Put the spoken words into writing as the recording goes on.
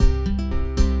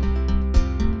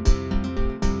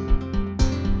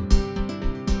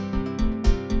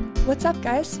What's up,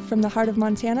 guys? From the heart of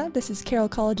Montana, this is Carroll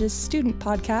College's student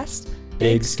podcast,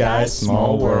 Big Sky,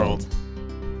 Small World.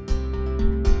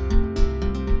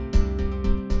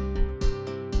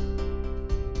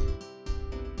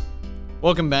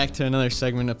 Welcome back to another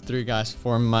segment of Three Guys,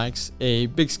 Four Mics, a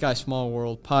Big Sky, Small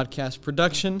World podcast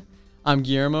production. I'm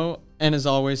Guillermo, and as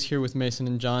always, here with Mason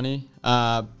and Johnny.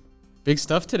 Big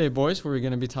stuff today, boys. We're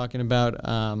going to be talking about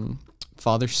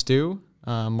Father Stu,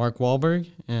 Mark Wahlberg,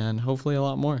 and hopefully a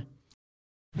lot more.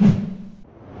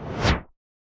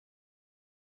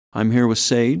 I'm here with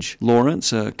Sage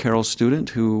Lawrence, a Carroll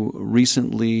student who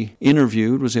recently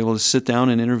was able to sit down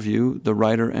and interview the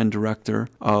writer and director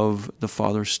of the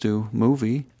Father Stu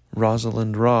movie,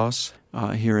 Rosalind Ross,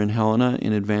 here in Helena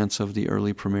in advance of the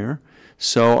early premiere.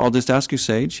 So I'll just ask you,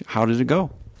 Sage, how did it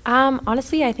go?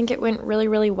 Honestly, I think it went really,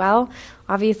 really well.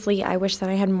 Obviously, I wish that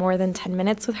I had more than 10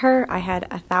 minutes with her. I had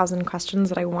 1,000 questions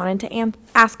that I wanted to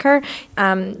ask her,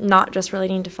 not just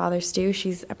relating to Father Stu.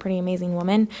 She's a pretty amazing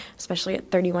woman, especially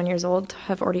at 31 years old, to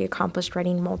have already accomplished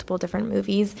writing multiple different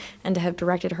movies and to have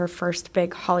directed her first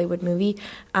big Hollywood movie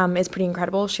is pretty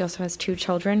incredible. She also has 2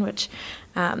 children, which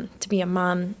to be a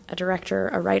mom, a director,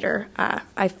 a writer,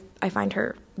 I find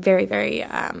her very, very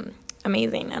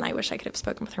amazing, and I wish I could have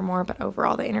spoken with her more, but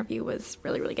overall the interview was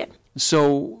really, really good.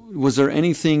 So was there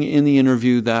anything in the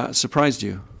interview that surprised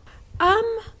you?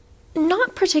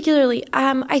 Not particularly.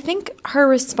 I think her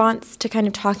response to kind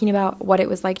of talking about what it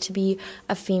was like to be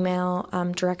a female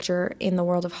director in the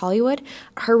world of Hollywood,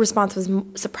 her response was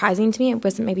surprising to me. It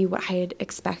wasn't maybe what I had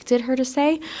expected her to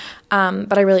say,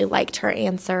 but I really liked her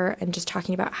answer and just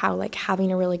talking about how like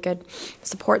having a really good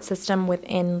support system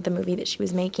within the movie that she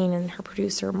was making, and her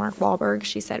producer, Mark Wahlberg,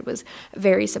 she said was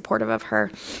very supportive of her,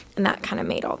 and that kind of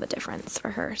made all the difference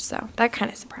for her. So that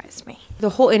kind of surprised me.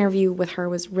 The whole interview with her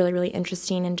was really, really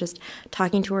interesting, and just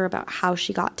talking to her about how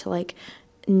she got to like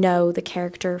know the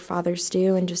character Father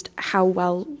Stu and just how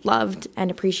well loved and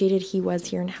appreciated he was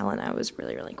here in Helena was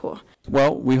really, really cool.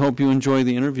 Well, we hope you enjoy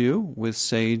the interview with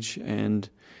Sage and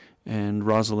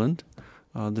Rosalind,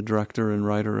 the director and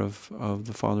writer of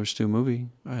the Father Stu movie,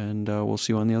 and we'll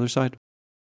see you on the other side.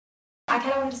 I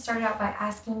kind of wanted to start out by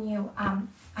asking you,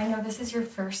 I know this is your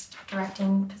first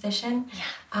directing position.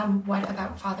 Yeah. What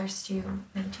about Father Stu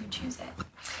made you choose it?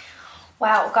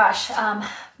 Wow, gosh,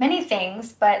 many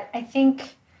things, but I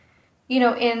think,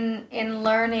 in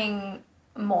learning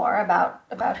more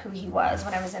about who he was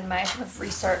when I was in my sort of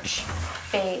research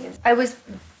phase, I was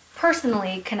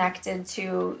personally connected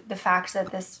to the fact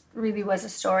that this really was a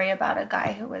story about a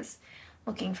guy who was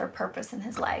looking for purpose in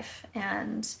his life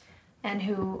and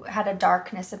who had a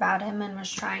darkness about him and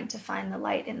was trying to find the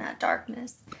light in that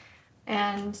darkness.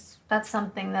 And that's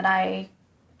something that I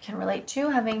can relate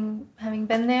to, having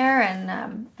been there,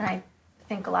 and I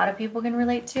think a lot of people can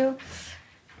relate to.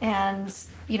 And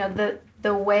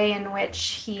the way in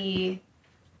which he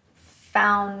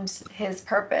found his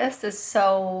purpose is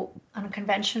so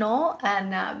unconventional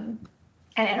and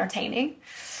entertaining,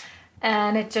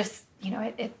 and it just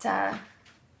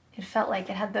it felt like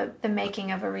it had the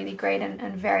making of a really great and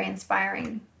very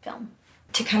inspiring film.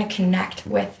 To kind of connect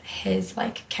with his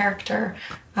character,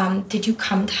 did you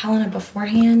come to Helena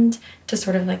beforehand to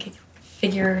sort of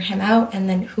figure him out, and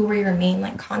then who were your main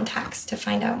contacts to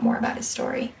find out more about his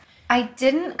story? I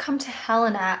didn't come to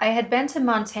Helena. I had been to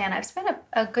Montana. I've spent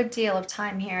a good deal of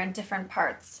time here in different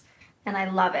parts, and I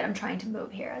love it. I'm trying to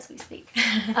move here as we speak.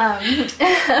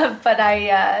 But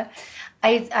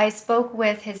I spoke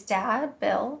with his dad,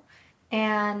 Bill,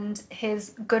 and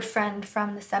his good friend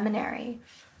from the seminary.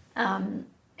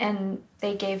 And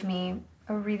they gave me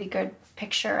a really good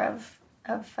picture of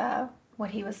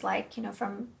what he was like,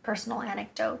 from personal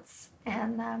anecdotes.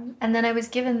 And then I was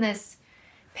given this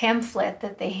pamphlet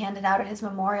that they handed out at his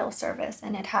memorial service,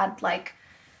 and it had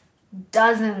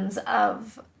dozens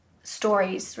of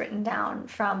stories written down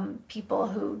from people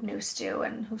who knew Stu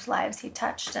and whose lives he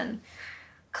touched. And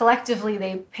collectively,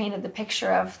 they painted the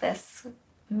picture of this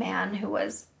man who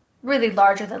was really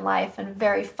larger than life and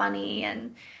very funny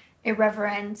and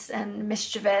irreverent and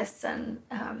mischievous, and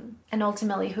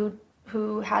ultimately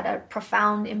who had a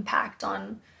profound impact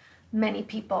on many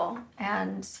people.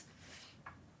 And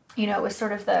it was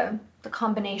sort of the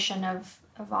combination of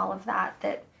all of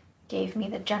that gave me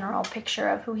the general picture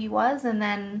of who he was, and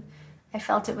then I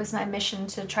felt it was my mission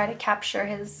to try to capture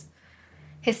his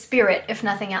spirit, if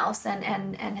nothing else,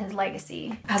 and his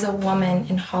legacy. As a woman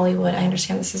in Hollywood, I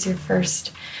understand this is your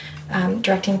first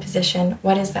directing position.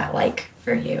 What is that like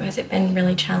for you? Has it been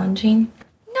really challenging?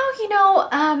 No,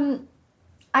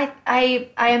 I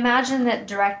imagine that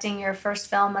directing your first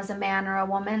film as a man or a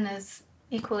woman is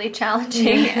equally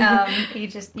challenging.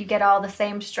 You get all the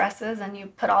same stresses and you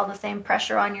put all the same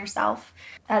pressure on yourself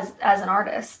as an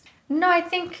artist. No, I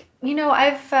think,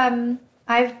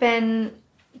 I've been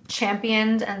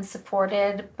championed and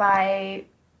supported by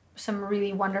some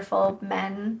really wonderful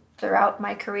men throughout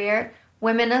my career,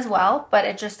 women as well, but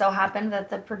it just so happened that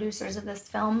the producers of this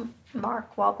film,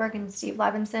 Mark Wahlberg and Steve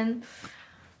Levinson,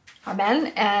 are men,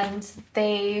 and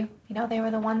they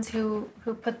were the ones who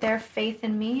put their faith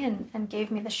in me and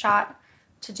gave me the shot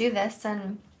to do this,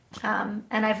 and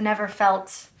I've never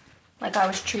felt like I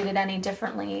was treated any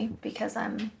differently because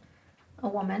I'm a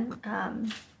woman.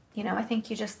 I think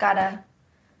you just gotta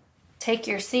take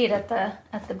your seat at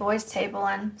the boys' table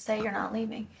and say you're not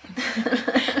leaving.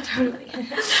 Totally.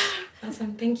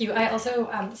 Awesome, thank you. I also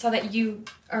saw that you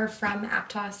are from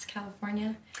Aptos,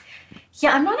 California.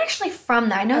 Yeah, I'm not actually from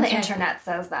there. I know Okay. the internet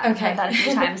says that. Okay. I've heard that a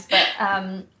few times, but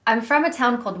I'm from a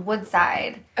town called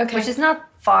Woodside, Okay. which is not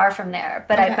far from there.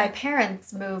 But Okay. my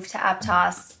parents moved to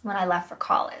Aptos when I left for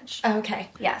college. Okay.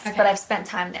 Yes, Okay. but I've spent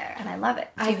time there, and I love it.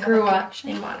 Do I you have grew a up connection?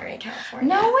 in Monterey, California.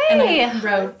 No way! And I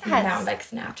rode That's- mountain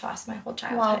bikes in Aptos my whole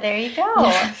childhood. Well, there you go.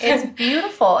 Yeah. It's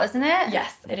beautiful, isn't it?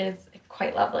 Yes, it is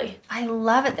quite lovely. I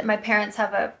love it that my parents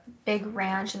have a big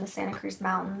ranch in the Santa Cruz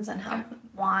Mountains and have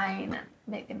wine, and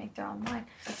they make their own wine.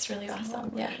 That's really awesome.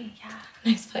 Lovely. Yeah. Yeah.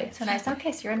 Nice place. So nice.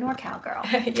 Okay, so you're a NorCal girl.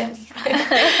 Yes.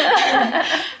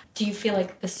 Do you feel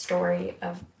like the story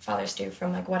of Father Stu,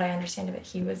 from like what I understand of it,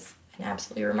 he was an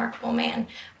absolutely remarkable man.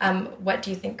 What do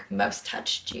you think most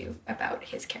touched you about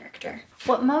his character?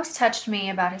 What most touched me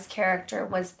about his character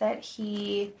was that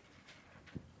he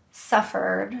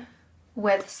suffered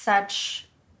with such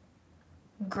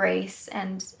grace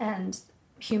and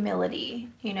humility.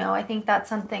 I think that's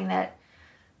something that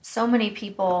so many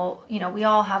people, we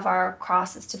all have our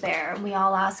crosses to bear, and we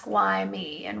all ask, why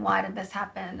me, and why did this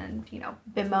happen, and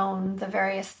bemoan the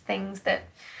various things that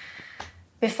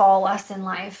befall us in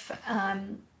life.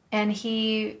 And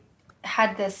he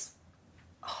had this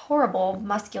horrible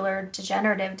muscular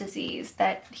degenerative disease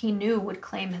that he knew would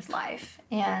claim his life,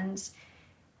 and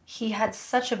he had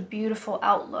such a beautiful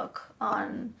outlook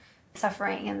on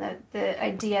suffering and the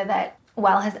idea that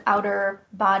while his outer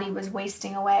body was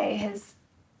wasting away, his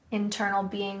internal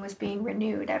being was being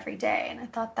renewed every day. And I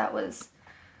thought that was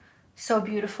so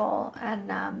beautiful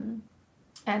and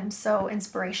so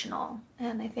inspirational.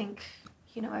 And I think,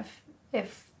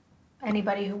 if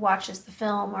anybody who watches the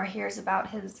film or hears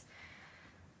about his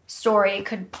story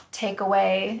could take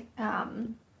away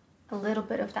a little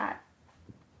bit of that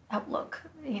outlook,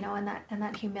 and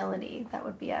that humility, that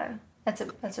would be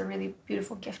that's a really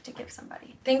beautiful gift to give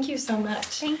somebody. Thank you so much.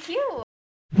 Thank you.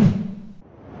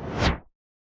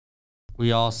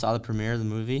 We all saw the premiere of the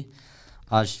movie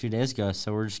just a few days ago,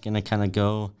 so we're just going to kind of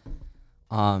go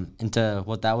into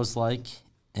what that was like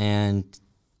and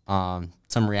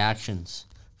some reactions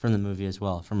from the movie as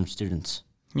well, from students.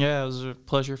 Yeah, it was a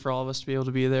pleasure for all of us to be able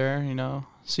to be there,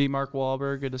 see Mark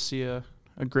Wahlberg, good to see a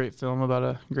great film about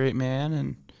a great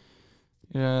man.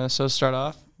 And so to start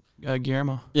off,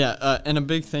 Guillermo. Yeah, and a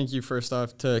big thank you first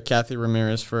off to Kathy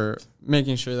Ramirez for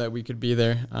making sure that we could be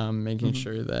there, making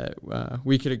sure that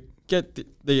we could get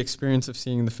the experience of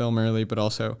seeing the film early, but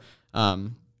also,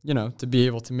 to be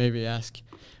able to maybe ask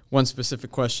one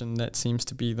specific question that seems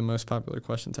to be the most popular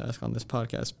question to ask on this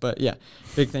podcast. But yeah,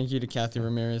 big thank you to Kathy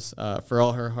Ramirez for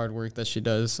all her hard work that she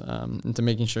does and to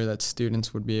making sure that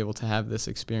students would be able to have this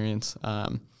experience,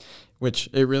 which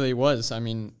it really was. I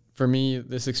mean, for me,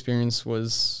 this experience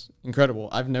was incredible.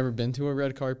 I've never been to a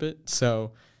red carpet,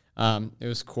 so it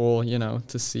was cool,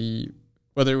 to see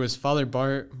whether it was Father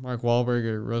Bart, Mark Wahlberg,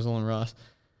 or Rosalind Ross.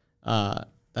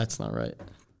 That's not right.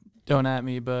 Don't at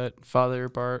me, but Father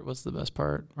Bart was the best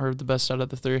part, or the best out of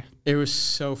the three. It was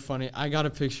so funny. I got a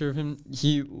picture of him.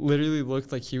 He literally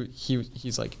looked like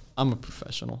he's like, I'm a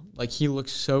professional. Like, he looked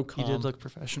so calm. He did look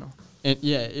professional. And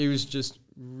yeah, it was just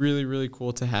really, really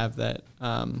cool to have that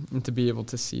and to be able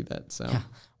to see that. So Yeah,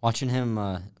 watching him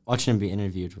be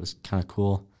interviewed was kind of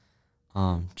cool.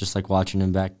 Just like watching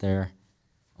him back there,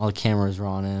 all the cameras were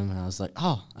on him, and I was like,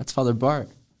 oh, that's Father Bart.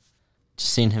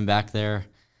 Just seeing him back there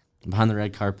behind the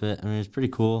red carpet, I mean, it was pretty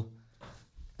cool.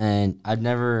 And I'd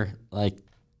never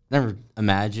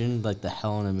imagined like the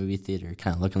Helena movie theater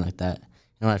kind of looking like that.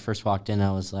 When I first walked in,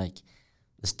 I was like,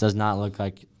 this does not look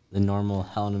like the normal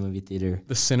Helena movie theater.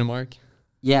 the Cinemark.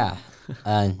 Yeah.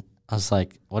 And I was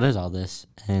like, what is all this?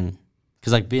 And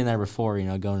because like being there before,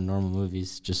 going to normal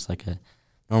movies, just like a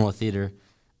normal theater,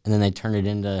 and then they turned it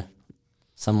into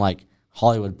some like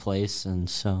Hollywood place, and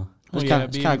so it was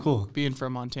kind of cool. Being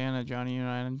from Montana, Johnny, and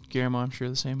I, and Guillermo, I'm sure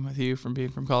the same with you from being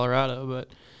from Colorado, but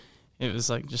it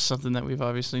was like just something that we've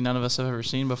obviously none of us have ever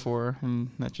seen before, and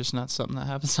that's just not something that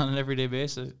happens on an everyday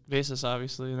basis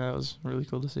obviously, and that was really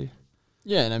cool to see.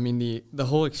 Yeah, and I mean the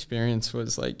whole experience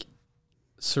was like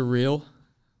surreal.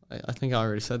 I think I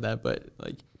already said that, but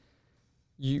like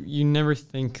you never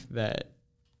think that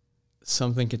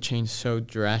something could change so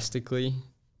drastically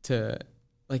to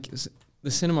like the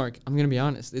Cinemark. I'm gonna be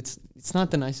honest, it's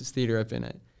not the nicest theater I've been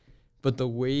at, but the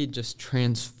way it just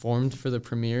transformed for the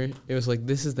premiere, it was like,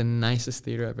 this is the nicest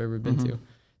theater I've ever been to.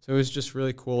 So it was just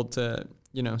really cool to,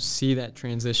 see that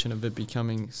transition of it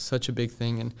becoming such a big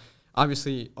thing. And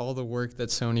obviously all the work that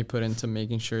Sony put into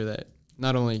making sure that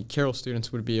not only Carroll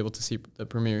students would be able to see the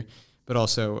premiere, but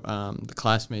also the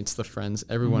classmates, the friends,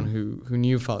 everyone who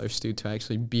knew Father Stu to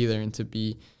actually be there and to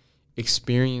be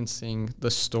experiencing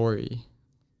the story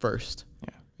first.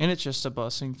 Yeah, and it's just a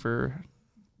blessing for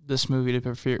this movie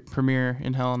to premiere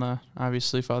in Helena.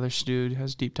 Obviously, Father Stu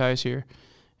has deep ties here,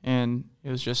 and it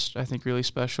was just, I think, really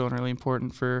special and really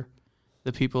important for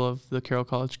the people of the Carroll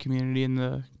College community and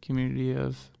the community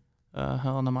of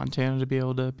Helena, Montana, to be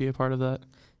able to be a part of that.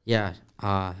 Yeah,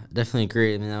 definitely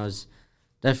agree. I mean, that was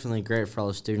definitely great for all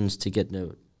the students to get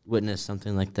to witness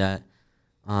something like that.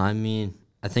 I mean,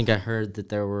 I think I heard that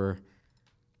there were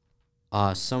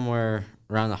somewhere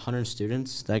around 100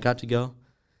 students that got to go.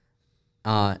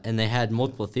 And they had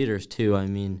multiple theaters, too. I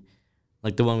mean,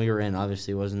 like the one we were in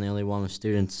obviously wasn't the only one with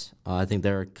students. I think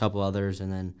there were a couple others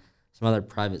and then some other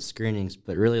private screenings.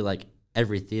 But really, like,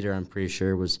 every theater, I'm pretty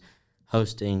sure, was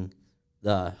hosting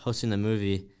the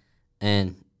movie.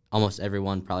 And almost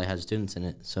everyone probably had students in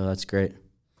it. So that's great.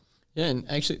 Yeah, and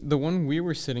actually, the one we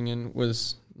were sitting in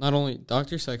was not only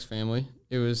Dr. Sex's family,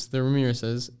 it was the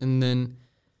Ramirez's, and then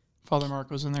Father Mark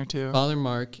was in there, too. Father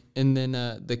Mark, and then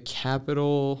the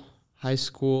Capital High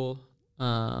School,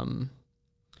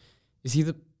 is he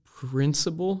the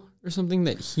principal or something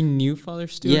that he knew Father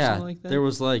Stu or something like that? There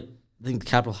was like, I think the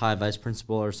Capital High vice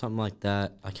principal or something like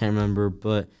that. I can't remember,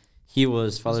 but he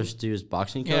was Father Stu's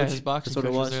boxing coach. Yeah, his boxing coach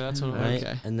was there. That's what it was. Right?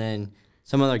 Okay. And then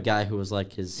some other guy who was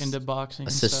like his into boxing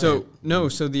assistant.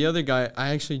 So the other guy, I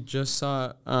actually just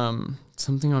saw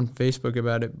something on Facebook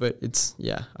about it, but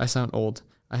I sound old.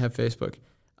 I have Facebook.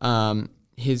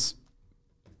 His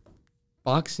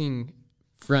boxing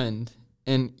friend,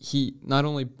 and he not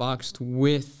only boxed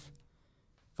with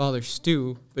Father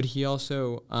Stu, but he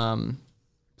also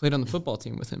played on the football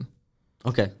team with him.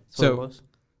 Okay. So it was?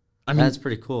 I mean, that's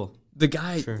pretty cool. The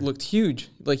guy looked huge.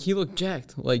 Like, he looked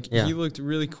jacked. Like, he looked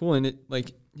really cool. And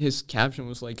his caption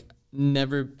was like,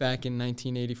 never back in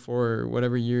 1984 or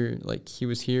whatever year, like, he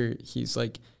was here. He's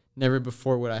like, never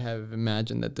before would I have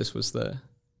imagined that this was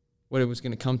what it was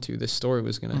going to come to. This story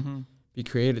was going to be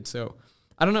created. So,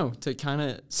 I don't know. To kind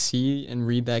of see and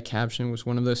read that caption was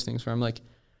one of those things where I'm like,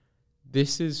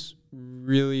 this is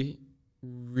really,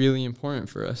 really important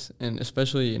for us. And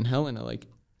especially in Helena, like,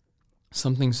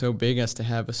 something so big as to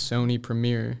have a Sony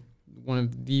premiere, one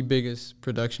of the biggest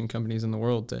production companies in the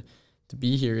world, to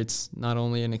be here. It's not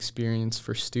only an experience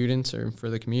for students or for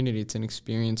the community, it's an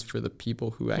experience for the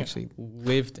people who actually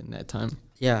lived in that time.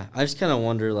 Yeah, I just kind of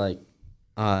wonder, like,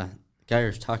 guy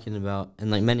you're talking about,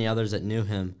 and like many others that knew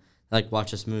him, like,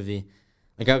 watch this movie.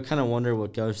 Like, I would kind of wonder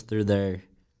what goes through their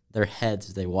heads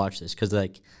as they watch this, because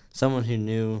like someone who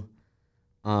knew,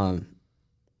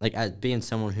 being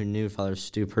someone who knew Father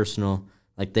Stu personal,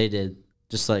 like they did,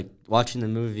 just like watching the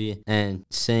movie and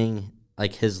seeing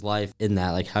like his life in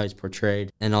that, like how he's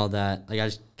portrayed and all that. Like, I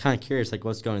was kind of curious, like,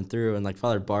 what's going through, and like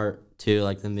Father Bart too,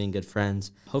 like them being good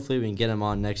friends. Hopefully we can get him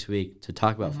on next week to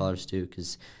talk about Father Stu,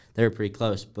 because they were pretty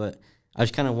close. But I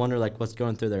just kind of wonder, like, what's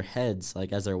going through their heads,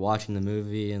 like, as they're watching the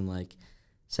movie and like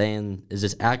saying, is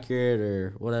this accurate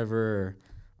or whatever?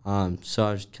 So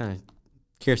I was kind of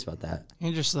curious about that.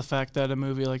 And just the fact that a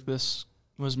movie like this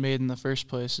was made in the first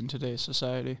place in today's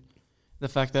society. The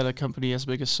fact that a company as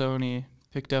big as Sony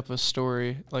picked up a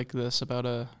story like this about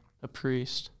a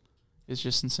priest is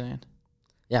just insane.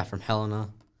 Yeah, from Helena.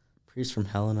 Priest from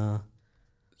Helena.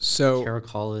 So Carroll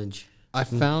College. I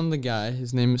found the guy.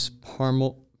 His name is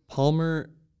Palmer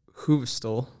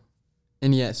Hoovestel.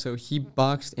 And so he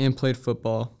boxed and played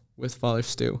football with Father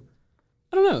Stu.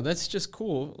 I don't know. That's just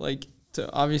cool. Like,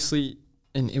 to obviously,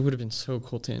 and it would have been so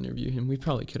cool to interview him. We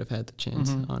probably could have had the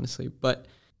chance, honestly. But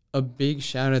a big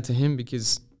shout out to him,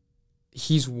 because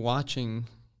he's watching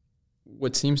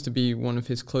what seems to be one of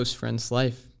his close friends'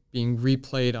 life being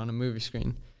replayed on a movie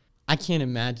screen. I can't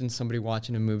imagine somebody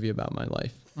watching a movie about my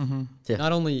life. Yeah.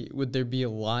 Not only would there be a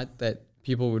lot that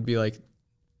people would be like,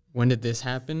 when did this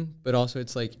happen? But also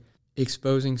it's like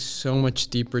exposing so much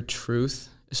deeper truth,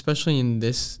 especially in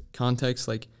this context,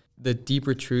 like the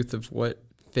deeper truth of what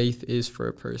faith is for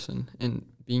a person, and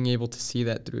being able to see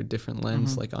that through a different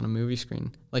lens, like on a movie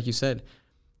screen. Like you said,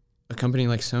 a company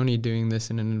like Sony doing this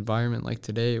in an environment like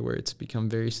today where it's become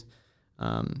very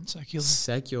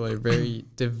secular, very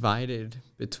divided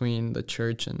between the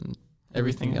church and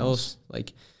everything else.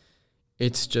 Like,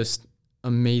 it's just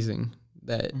amazing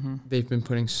that they've been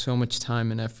putting so much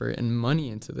time and effort and money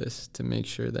into this to make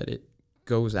sure that it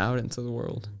goes out into the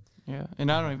world. Yeah, and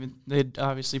they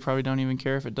obviously probably don't even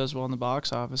care if it does well in the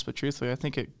box office, but truthfully, I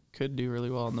think it could do really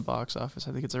well in the box office.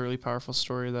 I think it's a really powerful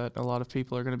story that a lot of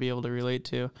people are going to be able to relate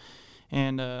to.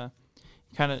 And I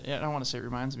don't want to say it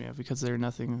reminds me of, because they're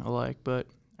nothing alike, but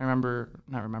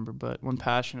but when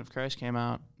Passion of Christ came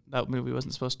out, that movie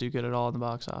wasn't supposed to do good at all in the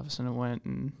box office, and it went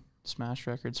and smashed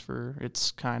records for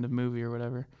its kind of movie or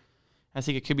whatever. I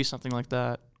think it could be something like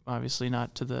that. Obviously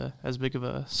not to as big of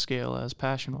a scale as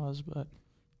Passion was, but...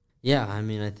 Yeah, I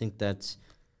mean, I think that's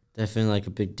definitely, like,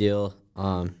 a big deal.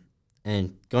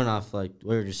 And going off, like,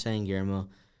 what you were just saying, Guillermo,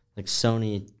 like,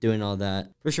 Sony doing all that.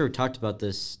 For sure, we talked about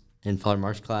this in Father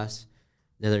Mark's class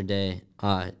the other day.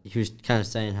 He was kind of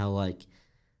saying how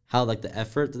the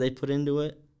effort that they put into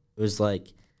it was,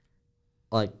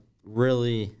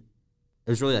 really... It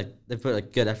was really, like, they put,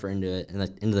 like, good effort into it and,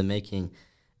 like, into the making.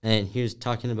 And he was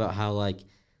talking about how, like,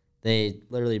 they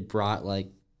literally brought,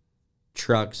 like,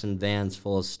 trucks and vans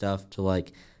full of stuff to,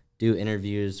 like, do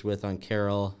interviews with on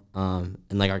Carol. And,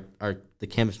 like, the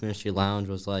campus ministry lounge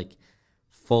was, like,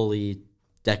 fully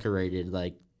decorated,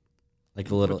 like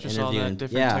a little just interview. All that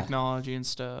different technology and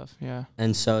stuff, yeah.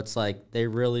 And so it's, like, they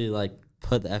really, like,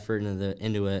 put the effort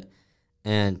into it.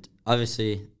 And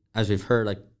obviously, as we've heard,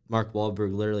 like, Mark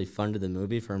Wahlberg literally funded the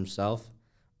movie for himself,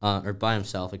 or by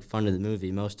himself, like, funded the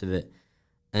movie, most of it,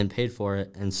 and paid for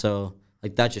it. And so,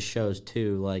 like, that just shows,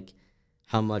 too, like,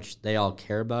 how much they all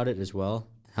care about it as well,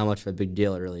 how much of a big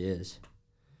deal it really is.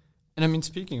 And I mean,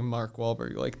 speaking of Mark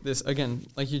Wahlberg, like this, again,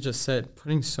 like you just said,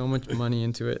 putting so much money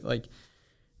into it, like,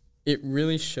 it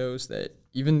really shows that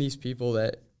even these people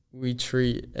that we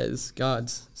treat as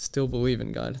gods still believe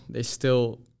in God. They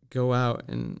still go out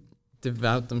and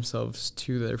devote themselves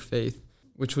to their faith,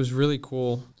 which was really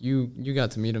cool. You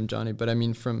got to meet him, Johnny, but I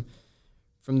mean, from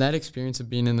that experience of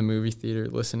being in the movie theater,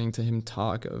 listening to him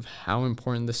talk of how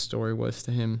important this story was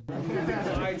to him.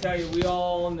 I tell you, we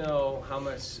all know how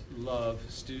much love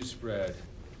Stu spread,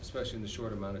 especially in the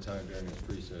short amount of time during his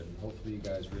priesthood. And hopefully you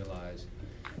guys realize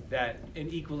that an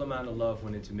equal amount of love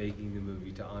went into making the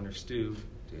movie to honor Stu,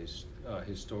 to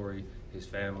his story, his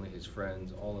family, his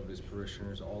friends, all of his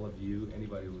parishioners, all of you,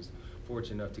 anybody who was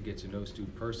fortunate enough to get to know Stu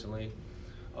personally.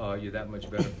 You're that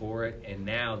much better for it, and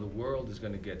now the world is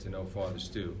going to get to know Father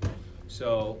Stu.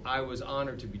 So I was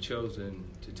honored to be chosen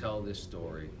to tell this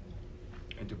story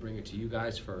and to bring it to you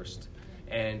guys first.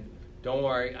 And don't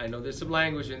worry, I know there's some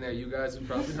language in there. You guys have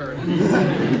probably heard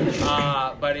it.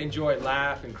 But enjoy,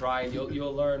 laugh, and cry, and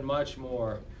you'll learn much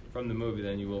more from the movie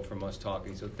than you will from us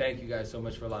talking. So thank you guys so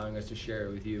much for allowing us to share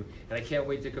it with you. And I can't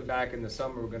wait to come back in the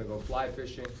summer. We're going to go fly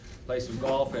fishing, play some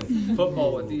golf, and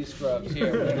football with these scrubs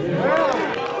here.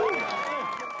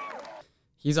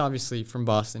 He's obviously from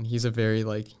Boston. He's a very,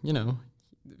 like,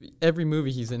 every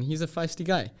movie he's in, he's a feisty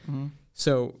guy. Mm-hmm.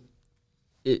 So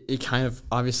it kind of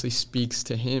obviously speaks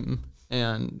to him.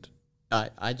 And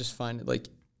I just find it, like,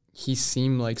 he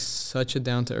seemed like such a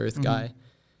down-to-earth guy.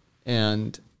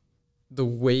 And the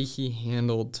way he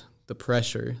handled the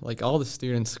pressure, like all the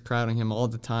students crowding him all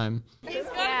the time. He's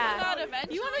got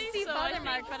you want to see Father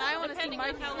Mark, but I want to see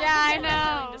Mark. Yeah, I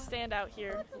know. To stand out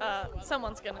here,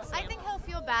 someone's gonna. I think he'll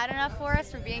feel bad enough for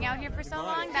us for being out here for so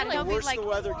long that he'll be like, the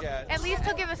weather gets. At least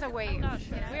he'll give us a wave.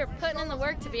 We were putting in the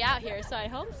work to be out here, so I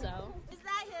hope so. Is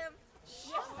that him?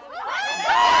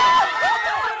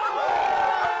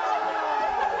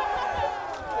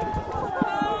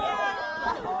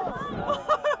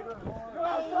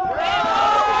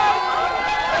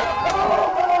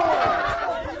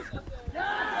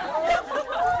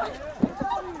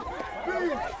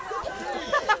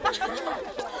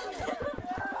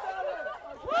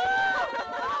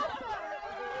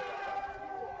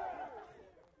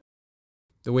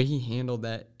 The way he handled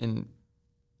that and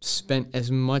spent as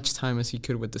much time as he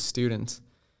could with the students,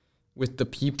 with the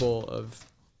people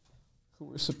who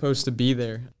were supposed to be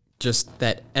there, just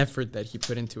that effort that he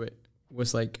put into it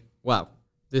was like, wow,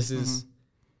 this is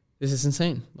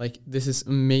insane. Like, this is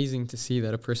amazing to see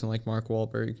that a person like Mark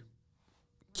Wahlberg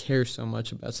cares so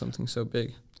much about something so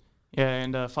big. Yeah,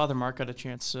 and Father Mark got a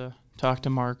chance to talk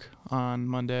to Mark on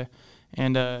Monday,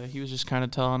 and he was just kind of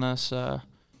telling us...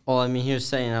 Well, I mean, he was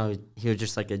saying how he was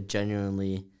just, like, a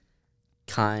genuinely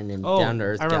kind and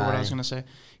down-to-earth guy. I remember what I was going to say.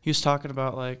 He was talking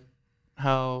about, like,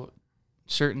 how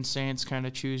certain saints kind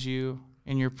of choose you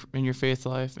in your faith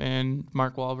life, and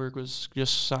Mark Wahlberg was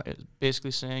just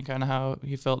basically saying kind of how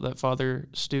he felt that Father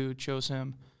Stu chose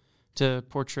him to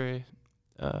portray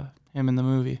him in the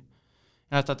movie.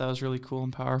 And I thought that was really cool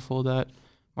and powerful that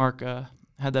Mark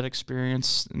had that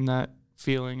experience and that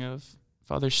feeling of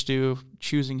Father Stu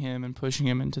choosing him and pushing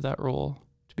him into that role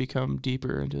to become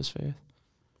deeper into his faith.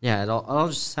 Yeah, it all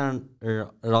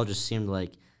just seemed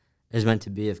like it was meant to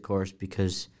be, of course,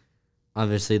 because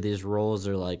obviously these roles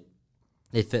are like,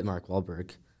 they fit Mark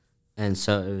Wahlberg. And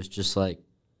so it was just like,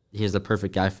 he's the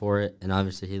perfect guy for it. And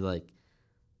obviously he like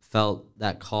felt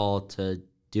that call to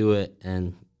do it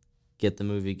and get the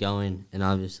movie going. And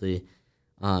obviously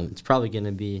it's probably going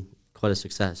to be quite a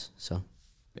success. So.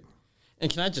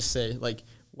 And can I just say, like,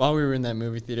 while we were in that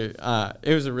movie theater,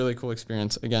 it was a really cool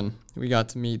experience. Again, we got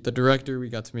to meet the director, we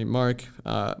got to meet Mark.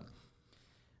 I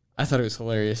thought it was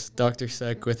hilarious. Dr.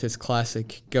 Sek with his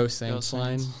classic Go Saints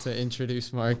line to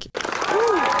introduce Mark.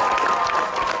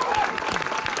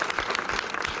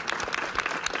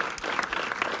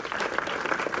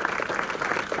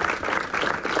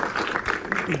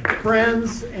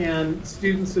 Friends and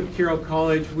students of Carroll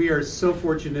College, we are so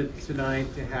fortunate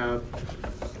tonight to have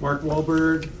Mark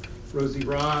Wahlberg, Rosie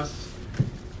Ross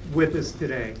with us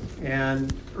today.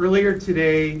 And earlier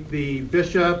today, the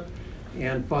bishop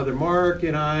and Father Mark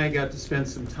and I got to spend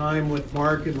some time with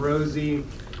Mark and Rosie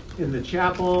in the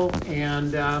chapel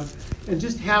and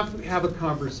just have a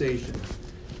conversation.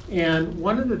 And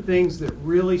one of the things that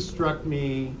really struck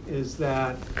me is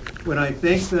that when I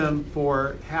thanked them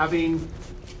for having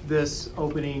this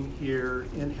opening here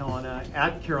in Helena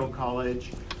at Carroll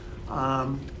College,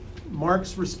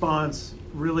 Mark's response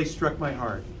really struck my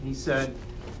heart. He said,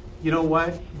 you know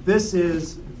what? This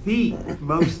is the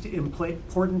most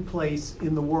important place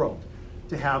in the world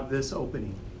to have this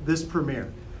opening, this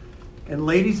premiere. And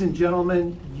ladies and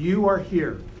gentlemen, you are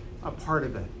here, a part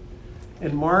of it.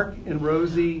 And Mark and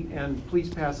Rosie, and please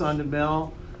pass on to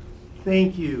Mel,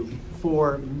 thank you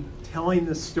for telling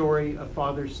the story of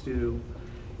Father Stu.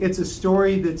 It's a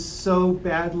story that's so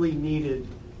badly needed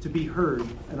to be heard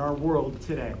in our world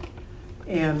today.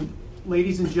 And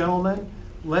ladies and gentlemen,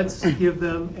 let's give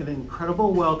them an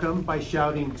incredible welcome by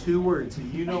shouting two words.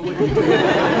 And you know what to do.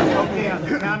 Okay, on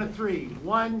the count of three.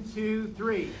 1, 2,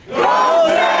 3. Go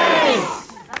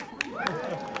Saints!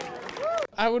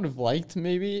 I would have liked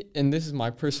maybe, and this is my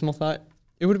personal thought,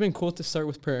 it would have been cool to start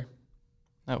with prayer.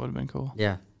 That would have been cool.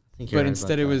 Yeah. I think you're but right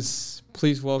instead about it that. was,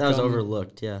 please welcome. That was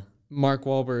overlooked, yeah. Mark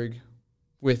Wahlberg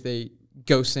with a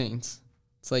Go Saints.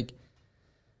 It's like,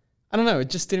 I don't know, it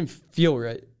just didn't feel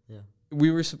right. Yeah. We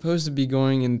were supposed to be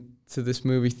going into this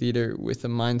movie theater with a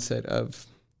mindset of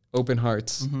open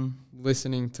hearts,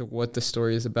 listening to what the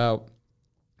story is about.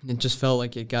 And it just felt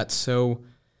like it got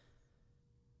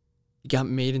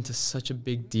made into such a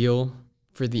big deal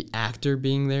for the actor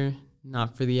being there,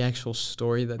 not for the actual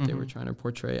story that they were trying to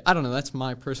portray. I don't know. That's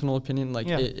my personal opinion. Like,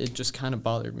 it just kind of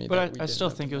bothered me. But I still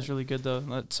think it was really good, though.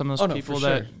 That some of those people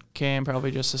that came probably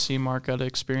just to see Mark got to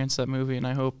experience that movie, and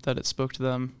I hope that it spoke to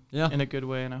them in a good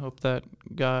way, and I hope that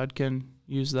God can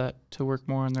use that to work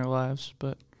more in their lives.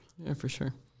 But yeah, for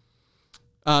sure.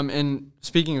 And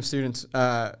speaking of students,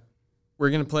 we're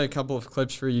going to play a couple of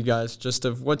clips for you guys just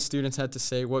of what students had to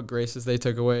say, what graces they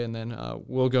took away, and then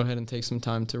we'll go ahead and take some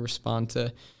time to respond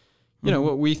to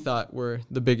what we thought were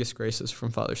the biggest graces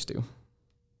from Father Stu.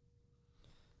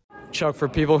 Chuck, for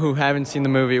people who haven't seen the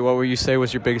movie, what would you say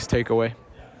was your biggest takeaway?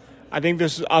 I think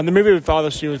this the movie with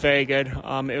Father Stu was very good.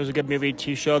 It was a good movie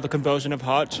to show the conversion of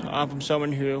heart from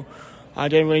someone who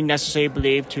didn't really necessarily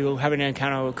believe to having an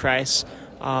encounter with Christ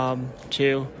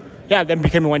to then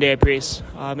becoming one day a priest.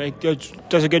 It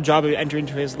does a good job of entering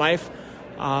into his life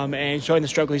and showing the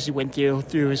struggles he went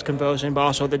through his conversion, but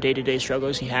also the day-to-day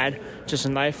struggles he had just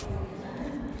in life.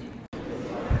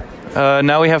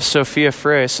 Now we have Sophia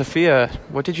Frey. Sophia,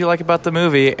 what did you like about the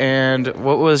movie, and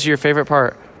what was your favorite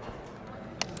part?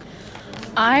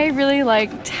 I really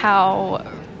liked how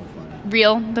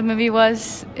real the movie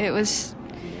was. It was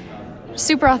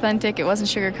super authentic. It wasn't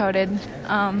sugar-coated.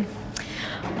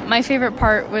 My favorite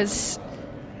part was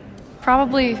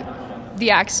probably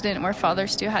the accident where Father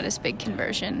Stu had his big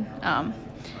conversion.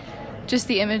 Just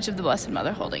the image of the Blessed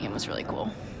Mother holding him was really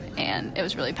cool, and it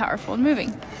was really powerful and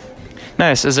moving.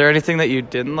 Nice. Is there anything that you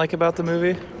didn't like about the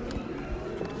movie?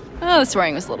 Oh, the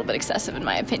swearing was a little bit excessive in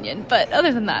my opinion, but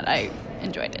other than that, I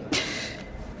enjoyed it.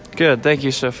 Good. Thank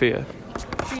you, Sophia.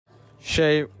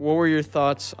 Shay, what were your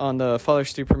thoughts on the Father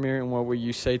Stu premiere, and what would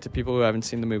you say to people who haven't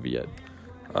seen the movie yet?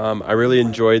 I really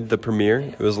enjoyed the premiere.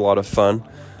 It was a lot of fun.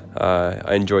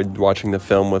 I enjoyed watching the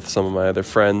film with some of my other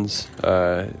friends.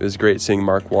 It was great seeing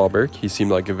Mark Wahlberg. He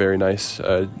seemed like a very nice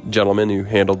gentleman who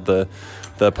handled the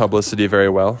publicity very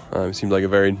well. He seemed like a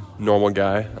very normal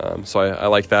guy, so I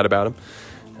like that about him.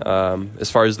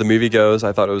 As far as the movie goes,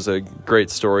 I thought it was a great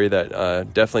story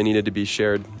that definitely needed to be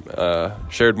shared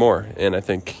more. And I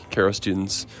think a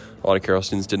lot of Carroll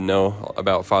students didn't know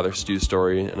about Father Stu's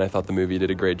story, and I thought the movie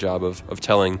did a great job of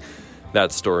telling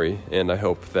that story. And I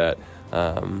hope that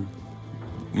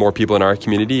more people in our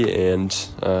community and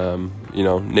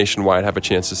nationwide have a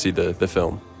chance to see the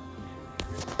film.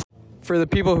 For the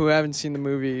people who haven't seen the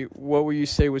movie, what would you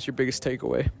say was your biggest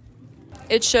takeaway?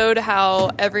 It showed how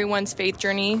everyone's faith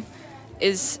journey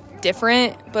is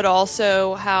different, but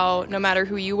also how no matter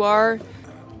who you are,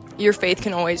 your faith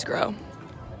can always grow.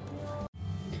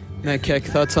 Matt Keck,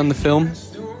 thoughts on the film?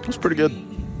 It was pretty good.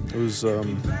 It was a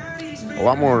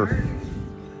lot more,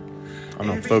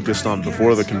 focused on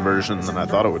before the conversion than I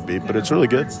thought it would be, but it's really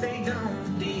good.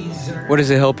 What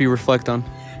does it help you reflect on?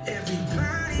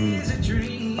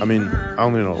 I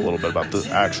only know a little bit about the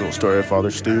actual story of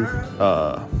Father Stu,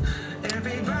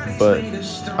 but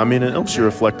it helps you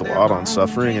reflect a lot on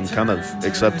suffering and kind of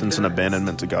acceptance and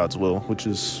abandonment to God's will, which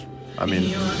is,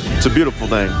 it's a beautiful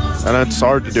thing, and it's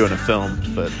hard to do in a film,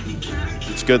 but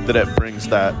it's good that it brings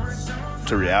that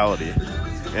to reality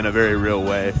in a very real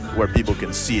way where people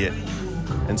can see it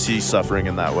and see suffering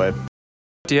in that way.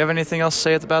 Do you have anything else to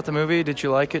say about the movie? Did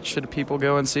you like it? Should people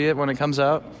go and see it when it comes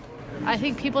out? I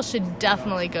think people should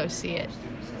definitely go see it.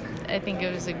 I think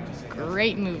it was a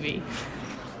great movie.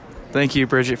 Thank you,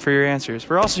 Bridget, for your answers.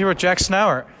 We're also here with Jack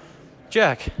Snauer.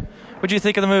 Jack, what did you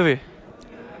think of the movie?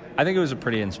 I think it was a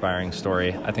pretty inspiring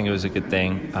story. I think it was a good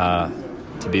thing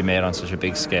to be made on such a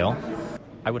big scale.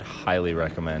 I would highly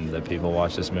recommend that people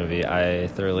watch this movie. I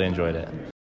thoroughly enjoyed it.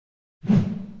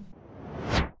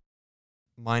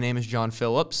 My name is John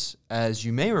Phillips. As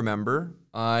you may remember,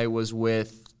 I was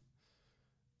with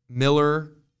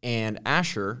Miller and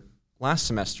Asher last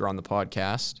semester on the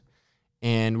podcast,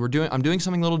 and I'm doing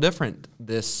something a little different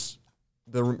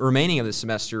the remaining of this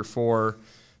semester for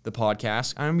the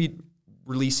podcast. I'm going to be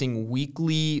releasing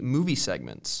weekly movie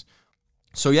segments.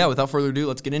 So yeah, without further ado,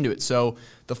 let's get into it. So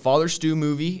the Father Stu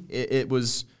movie, it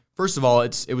was, first of all,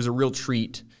 it was a real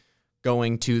treat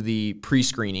going to a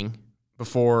pre-screening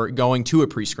before, a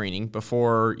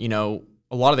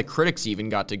lot of the critics even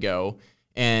got to go,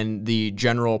 and the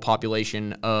general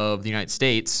population of the United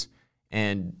States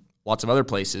and lots of other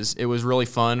places. It was really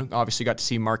fun. Obviously got to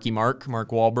see Mark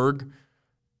Wahlberg,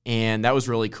 and that was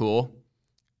really cool.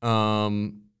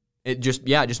 It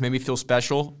just made me feel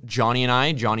special. Johnny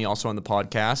also on the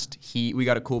podcast, we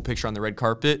got a cool picture on the red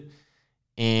carpet,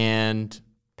 and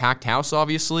packed house,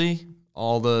 obviously.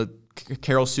 All the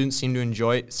Carroll students seem to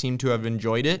have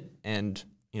enjoyed it, and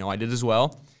I did as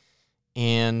well.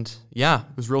 And yeah,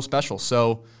 it was real special.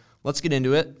 So let's get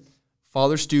into it.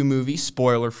 Father Stu movie,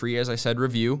 spoiler free, as I said,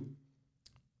 review.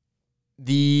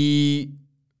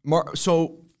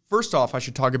 So first off, I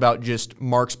should talk about just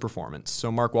Mark's performance.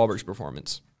 So Mark Wahlberg's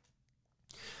performance.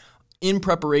 In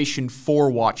preparation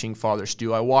for watching Father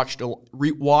Stu, I watched and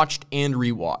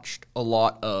rewatched a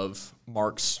lot of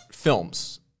Mark's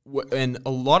films. And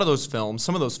some of those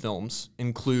films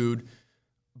include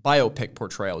biopic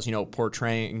portrayals,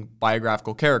 portraying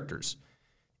biographical characters.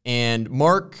 And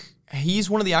Mark, he's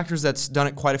one of the actors that's done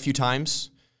it quite a few times.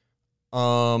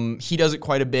 He does it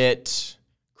quite a bit.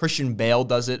 Christian Bale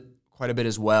does it quite a bit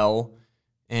as well.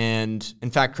 And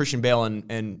in fact, Christian Bale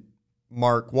and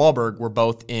Mark Wahlberg were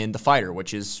both in The Fighter,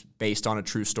 which is based on a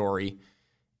true story.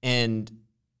 And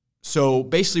so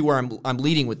basically where I'm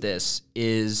leading with this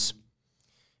is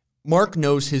Mark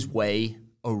knows his way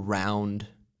around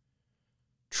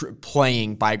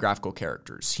playing biographical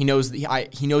characters. He knows the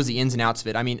ins and outs of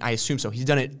it. I assume so. He's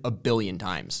done it a billion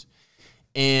times.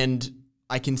 And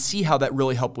I can see how that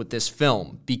really helped with this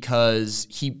film, because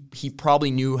he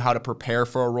probably knew how to prepare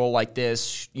for a role like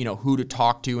this, who to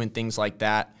talk to and things like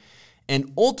that.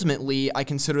 And ultimately, I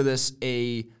consider this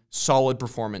a solid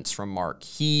performance from Mark.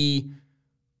 He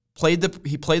played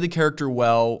the character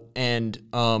well, and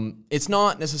it's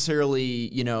not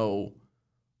necessarily,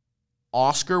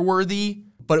 Oscar-worthy,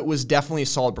 but it was definitely a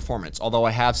solid performance, although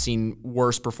I have seen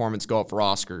worse performance go up for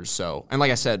Oscars. So, and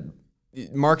like I said,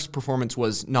 Mark's performance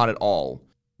was not at all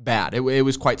bad. It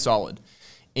was quite solid.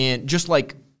 And just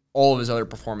like all of his other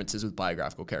performances with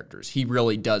biographical characters, he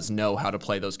really does know how to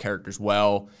play those characters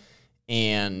well.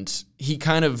 And he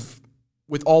kind of,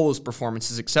 with all those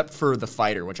performances, except for The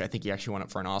Fighter, which I think he actually went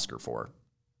up for an Oscar for,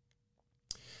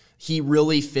 he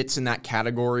really fits in that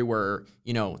category where,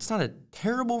 it's not a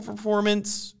terrible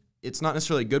performance, it's not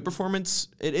necessarily a good performance.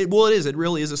 Well, it is. It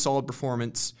really is a solid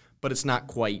performance, but it's not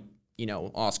quite,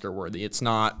 Oscar worthy. It's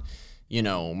not,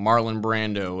 Marlon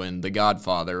Brando in The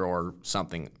Godfather or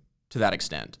something to that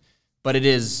extent. But it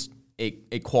is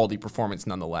a quality performance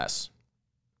nonetheless.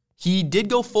 He did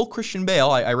go full Christian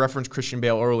Bale. I referenced Christian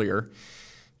Bale earlier.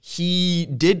 He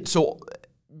did, so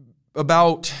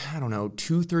about,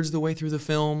 2/3 of the way through the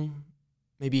film,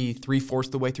 maybe 3/4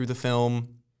 of the way through the film,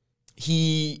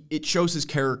 it shows his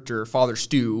character, Father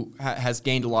Stu, has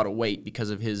gained a lot of weight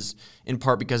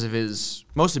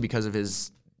mostly because of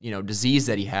his, disease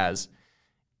that he has.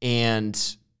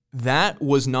 And that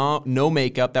was no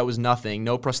makeup, that was nothing,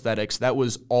 no prosthetics, that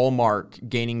was all Mark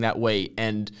gaining that weight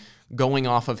and going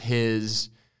off of his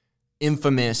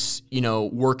infamous,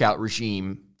 workout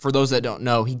regime. For those that don't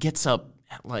know, he gets up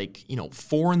at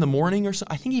 4 a.m. or so,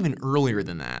 I think even earlier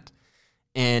than that,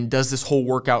 and does this whole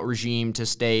workout regime to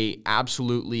stay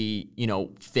absolutely,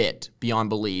 fit beyond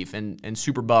belief and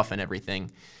super buff and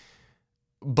everything.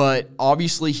 But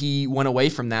obviously he went away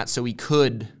from that so he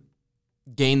could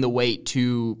gain the weight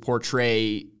to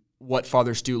portray what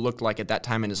Father Stu looked like at that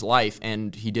time in his life.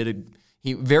 And he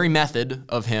very method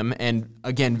of him, and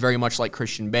again, very much like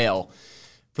Christian Bale.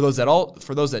 For those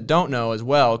that don't know as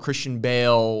well, Christian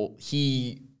Bale,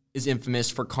 he is infamous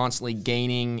for constantly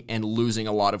gaining and losing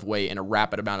a lot of weight in a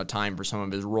rapid amount of time for some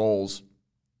of his roles.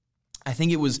 I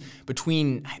think it was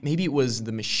maybe it was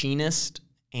The Machinist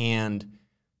and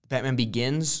Batman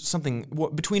Begins,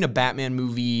 between a Batman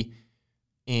movie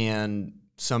and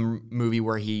some movie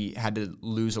where he had to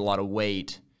lose a lot of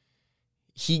weight.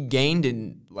 He gained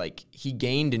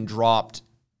and dropped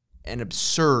an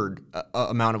absurd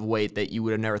amount of weight that you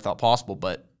would have never thought possible,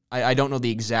 but I don't know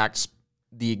the exact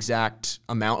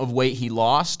amount of weight he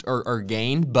lost or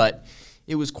gained, but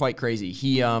it was quite crazy.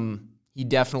 He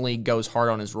definitely goes hard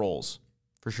on his roles,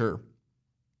 for sure.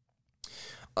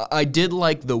 I did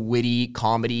like the witty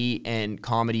comedy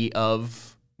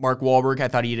of Mark Wahlberg. I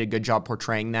thought he did a good job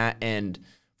portraying that, and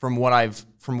from what I've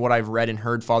read and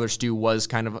heard, Father Stu was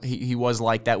he was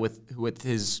like that with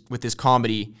his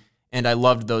comedy, and I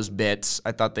loved those bits.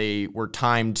 I thought they were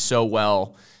timed so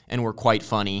well and were quite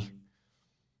funny.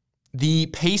 The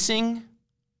pacing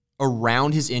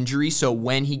around his injury, so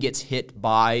when he gets hit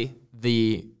by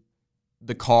the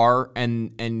car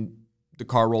and the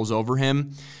car rolls over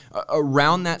him,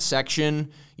 around that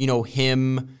section,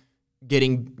 him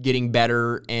getting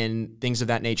better and things of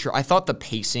that nature, I thought the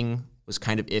pacing was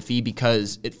kind of iffy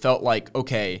because it felt like,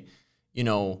 okay, he's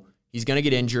going to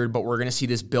get injured, but we're going to see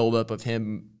this buildup of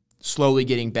him slowly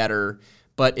getting better.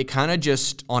 But it kind of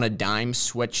just on a dime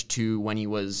switched to when he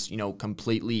was,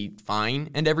 completely fine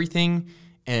and everything.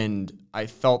 And I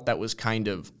felt that was kind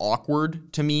of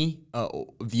awkward to me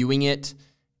viewing it,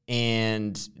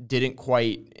 and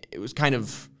it was kind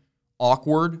of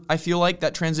awkward, I feel like,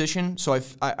 that transition. So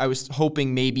I was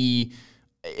hoping maybe,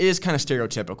 it is kind of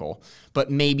stereotypical, but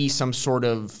maybe some sort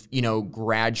of,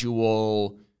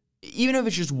 gradual, even if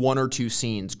it's just one or two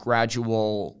scenes,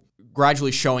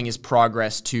 gradually showing his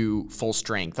progress to full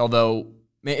strength. Although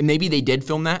maybe they did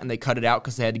film that and they cut it out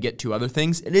because they had to get to other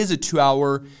things. It is a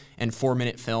 2-hour and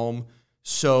 4-minute film.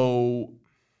 So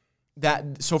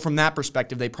from that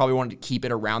perspective, they probably wanted to keep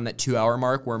it around that 2-hour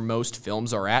mark where most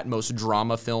films are at. Most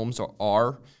drama films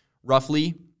are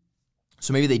roughly.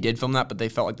 So maybe they did film that, but they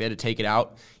felt like they had to take it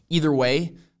out. Either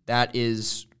way, that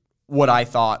is what I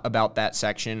thought about that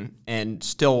section, and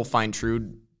still find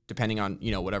true depending on,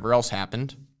 whatever else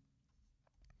happened.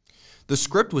 The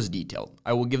script was detailed.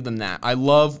 I will give them that. I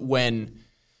love when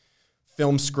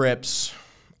film scripts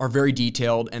are very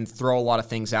detailed and throw a lot of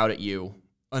things out at you.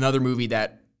 Another movie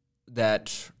that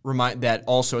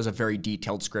also has a very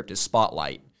detailed script is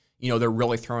Spotlight. They're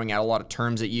really throwing out a lot of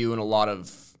terms at you and a lot of,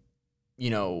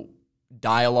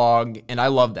 dialogue, and I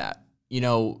love that.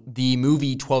 The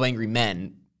movie 12 Angry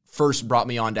Men first brought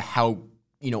me on to how,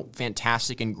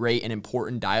 fantastic and great and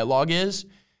important dialogue is.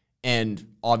 And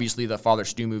obviously the Father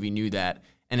Stu movie knew that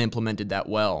and implemented that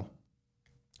well,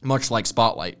 much like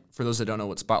Spotlight. For those that don't know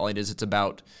what Spotlight is, it's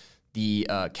about the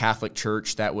Catholic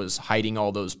Church that was hiding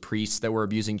all those priests that were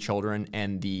abusing children,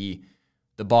 and the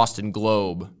Boston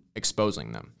Globe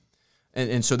exposing them.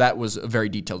 And so that was a very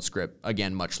detailed script,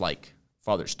 again, much like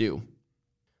Father Stu.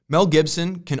 Mel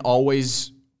Gibson can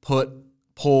always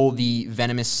pull the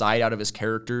venomous side out of his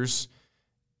characters,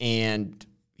 and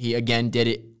he again did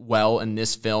it well in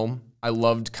this film. I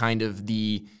loved kind of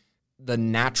the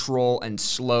natural and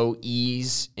slow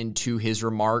ease into his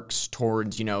remarks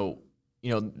towards,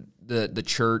 the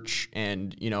church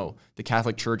and, the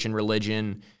Catholic Church and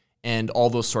religion and all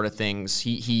those sort of things.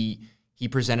 He he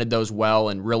presented those well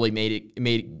and really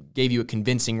gave you a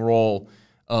convincing role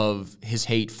of his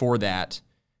hate for that.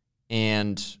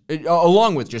 And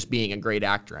along with just being a great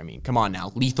actor. I mean, come on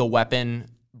now. Lethal Weapon,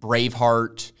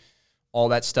 Braveheart, all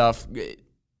that stuff.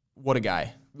 What a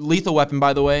guy. Lethal Weapon,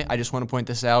 by the way, I just want to point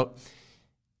this out,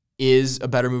 is a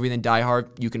better movie than Die Hard.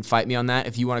 You can fight me on that.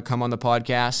 If you want to come on the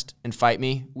podcast and fight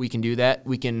me, we can do that.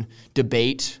 We can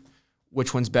debate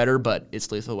which one's better, but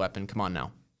it's Lethal Weapon. Come on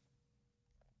now.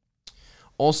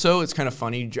 Also, it's kind of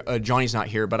funny. Johnny's not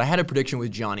here, but I had a prediction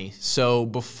with Johnny. So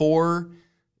before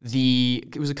the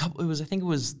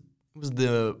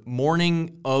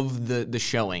morning of the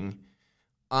showing,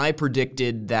 I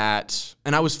predicted that,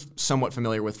 and I was somewhat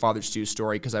familiar with Father Stu's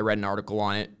story because I read an article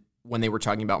on it when they were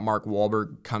talking about Mark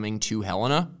Wahlberg coming to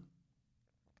Helena.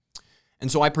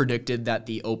 And so I predicted that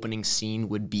the opening scene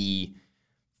would be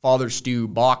Father Stu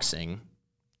boxing,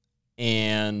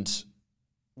 and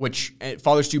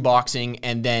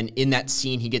then in that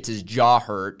scene he gets his jaw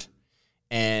hurt,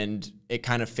 and it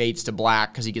kind of fades to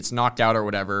black because he gets knocked out or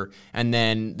whatever, and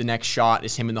then the next shot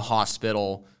is him in the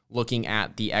hospital looking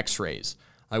at the x-rays.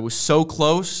 I was so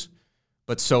close,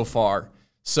 but so far.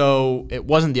 So it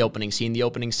wasn't the opening scene. The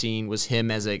opening scene was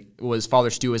was Father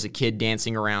Stu as a kid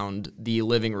dancing around the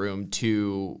living room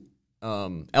to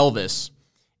Elvis,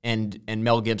 and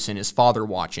Mel Gibson, his father,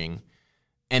 watching.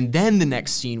 And then the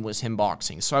next scene was him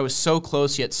boxing. So I was so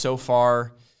close, yet so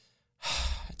far.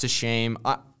 It's a shame.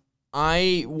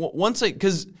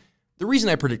 Because the reason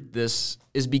I predict this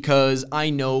is because I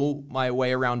know my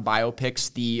way around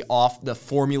biopics, the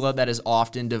formula that is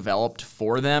often developed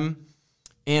for them,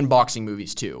 and boxing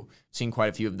movies too. Seen quite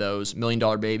a few of those. $1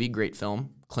 Million Baby, great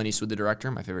film. Clint Eastwood, the director,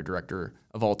 my favorite director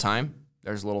of all time.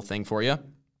 There's a little thing for you.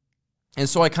 And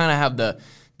so I kind of have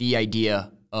the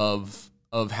idea of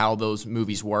how those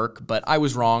movies work, but I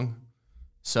was wrong.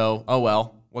 So, oh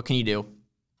well, what can you do?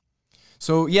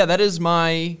 So yeah, that is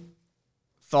my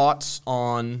thoughts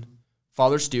on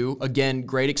Father Stu. Again,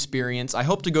 great experience. I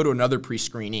hope to go to another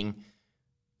pre-screening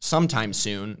sometime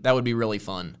soon. That would be really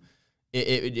fun.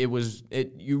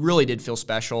 You really did feel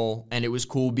special, and it was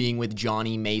cool being with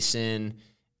Johnny Mason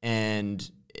and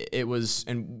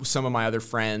some of my other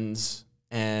friends,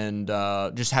 and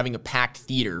just having a packed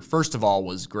theater, first of all,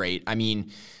 was great. I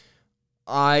mean,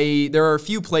 there are a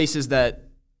few places that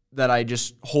I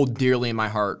just hold dearly in my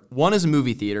heart. One is a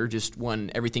movie theater, just when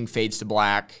everything fades to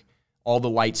black, all the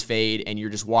lights fade, and you're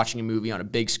just watching a movie on a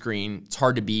big screen. It's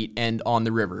hard to beat, and on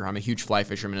the river. I'm a huge fly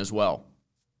fisherman as well.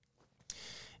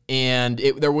 And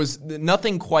there was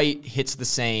nothing quite hits the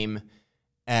same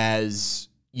as,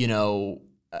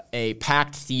 a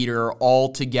packed theater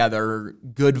all together,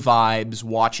 good vibes,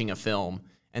 watching a film.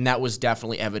 And that was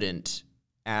definitely evident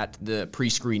at the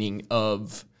pre-screening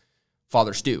of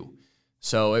Father Stu.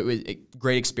 So it was a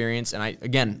great experience.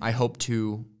 And I hope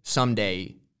to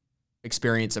someday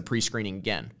experience a pre-screening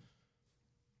again.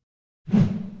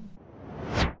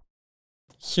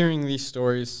 Hearing these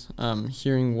stories,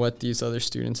 hearing what these other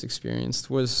students experienced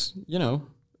was, a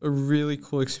really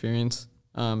cool experience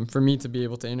for me to be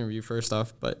able to interview first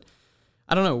off. But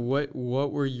I don't know, what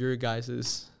were your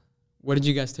what did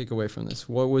you guys take away from this?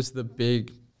 What was the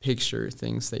big picture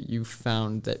things that you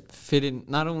found that fit in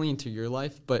not only into your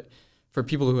life, but for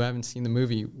people who haven't seen the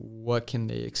movie, what can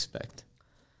they expect?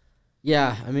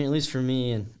 Yeah, I mean, at least for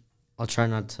me, and I'll try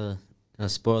not to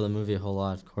spoil the movie a whole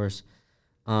lot, of course.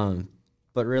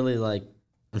 But really,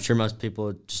 I'm sure most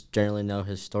people just generally know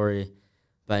his story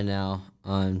by now.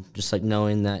 Just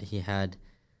knowing that he had,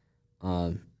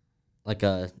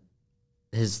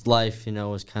 his life,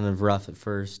 was kind of rough at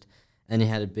first, and he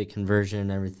had a big conversion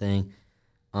and everything.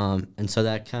 And so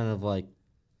that kind of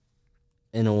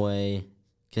in a way,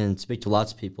 can speak to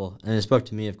lots of people, and it spoke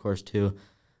to me, of course, too.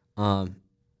 And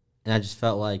I just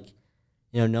felt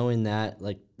knowing that,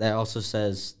 that also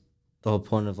says the whole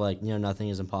point of nothing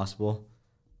is impossible.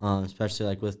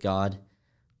 Especially with God,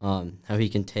 how he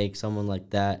can take someone like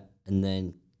that and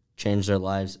then change their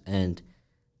lives and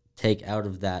take out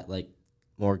of that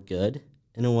more good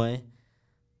in a way.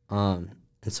 And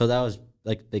so that was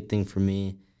the big thing for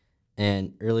me,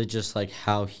 and really just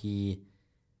how he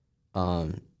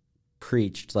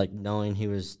preached, knowing he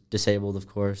was disabled, of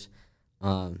course,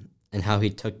 and how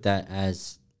he took that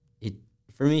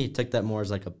he took that more as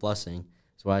a blessing.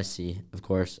 That's what I see, of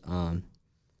course.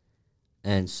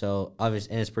 And so,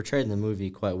 obviously, and it's portrayed in the movie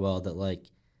quite well that,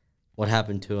 what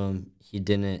happened to him, he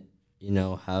didn't,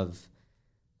 have,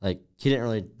 he didn't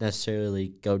really necessarily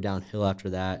go downhill after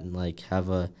that and, have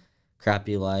a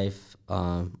crappy life,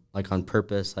 on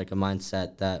purpose, a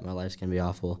mindset that my life's going to be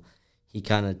awful. He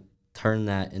kind of turned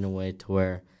that in a way to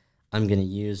where I'm going to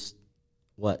use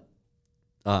what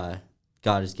God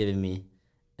has given me,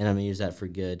 and I'm going to use that for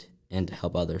good and to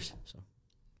help others. So,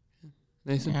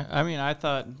 Mason? Yeah, I mean, I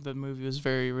thought the movie was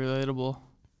very relatable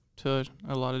to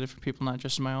a lot of different people, not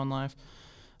just in my own life.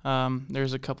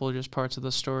 There's a couple of just parts of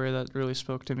the story that really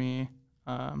spoke to me,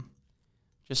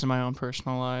 just in my own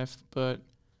personal life. But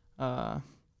I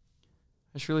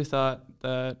just really thought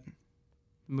that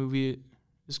the movie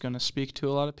is going to speak to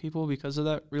a lot of people because of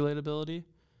that relatability,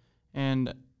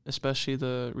 and especially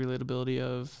the relatability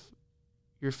of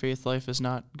your faith life is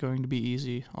not going to be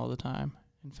easy all the time.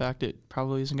 In fact, it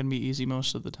probably isn't going to be easy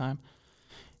most of the time.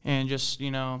 And just,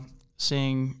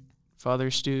 seeing Father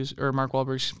Stu's, or Mark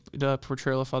Wahlberg's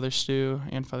portrayal of Father Stu,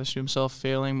 and Father Stu himself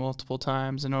failing multiple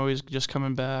times and always just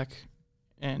coming back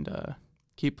and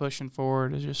keep pushing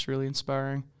forward is just really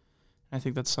inspiring. I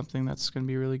think that's something that's going to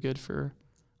be really good for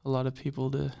a lot of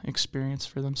people to experience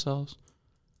for themselves.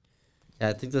 Yeah,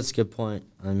 I think that's a good point.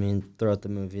 I mean, throughout the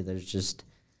movie, there's just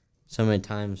so many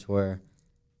times where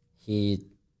he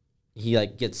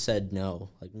gets said no,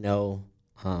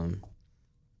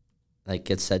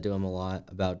 gets said to him a lot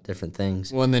about different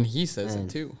things. Well, and then he says it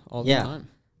too all the time.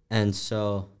 And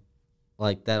so,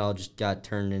 that all just got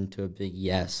turned into a big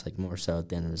yes, more so at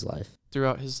the end of his life.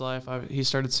 Throughout his life, he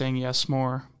started saying yes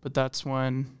more, but that's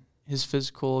when his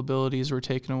physical abilities were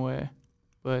taken away.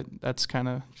 But that's kind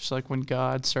of just like when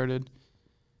God started,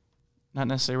 not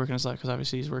necessarily working his life, because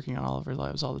obviously he's working on all of our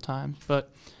lives all the time,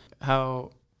 but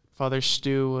how Father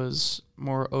Stu was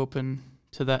more open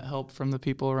to that help from the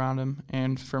people around him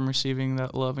and from receiving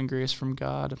that love and grace from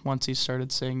God once he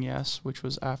started saying yes, which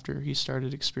was after he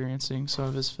started experiencing some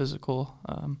of his physical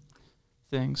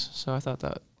things. So I thought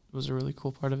that was a really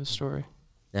cool part of his story.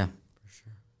 Yeah, for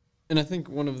sure. And I think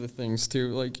one of the things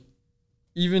too,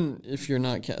 even if you're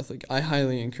not Catholic, I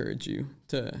highly encourage you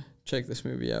to check this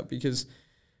movie out, because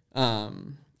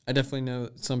I definitely know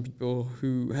some people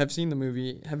who have seen the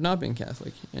movie have not been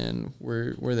Catholic and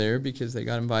were there because they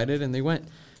got invited and they went.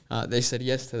 They said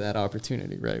yes to that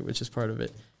opportunity, right, which is part of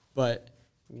it. But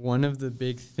one of the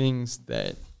big things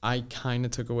that I kind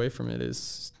of took away from it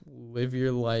is live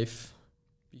your life,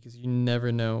 because you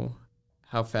never know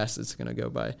how fast it's going to go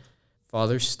by.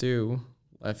 Father Stu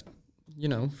left,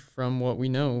 from what we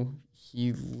know,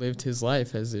 he lived his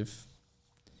life as if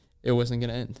it wasn't going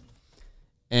to end.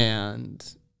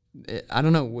 And I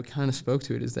don't know what kind of spoke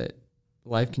to it is that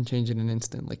life can change in an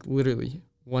instant. Literally,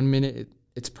 1 minute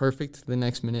it's perfect, the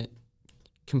next minute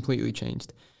completely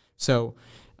changed. So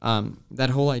that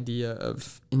whole idea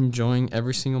of enjoying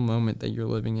every single moment that you're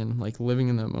living in, living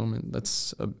in that moment,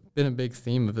 that's been a big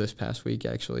theme of this past week,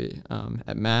 actually,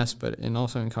 at Mass, and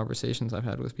also in conversations I've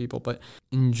had with people. But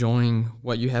enjoying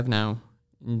what you have now,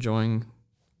 enjoying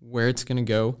where it's going to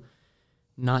go,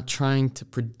 not trying to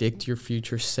predict your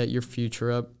future, set your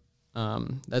future up.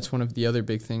 That's one of the other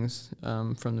big things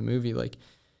from the movie.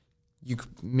 You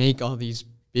make all these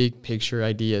big picture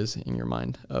ideas in your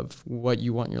mind of what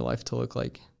you want your life to look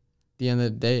like. At the end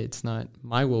of the day, it's not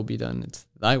my will be done, it's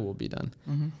thy will be done,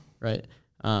 right?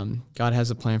 God has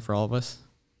a plan for all of us,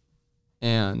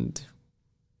 and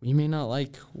we may not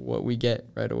like what we get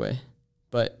right away,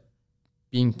 but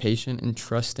being patient and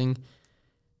trusting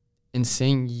and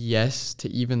saying yes to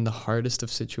even the hardest of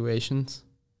situations,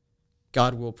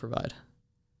 God will provide.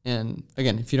 And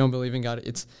again, if you don't believe in God,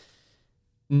 it's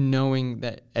knowing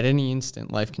that at any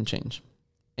instant life can change,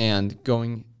 and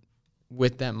going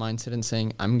with that mindset and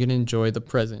saying, I'm going to enjoy the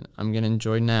present, I'm going to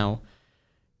enjoy now,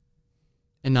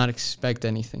 and not expect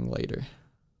anything later,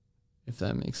 if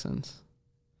that makes sense.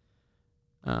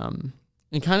 And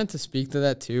kind of to speak to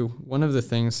that too, one of the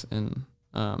things, and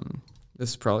this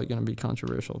is probably going to be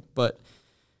controversial, but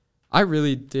I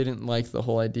really didn't like the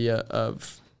whole idea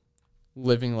of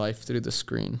living life through the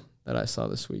screen that I saw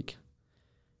this week.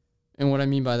 And what I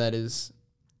mean by that is,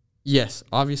 yes,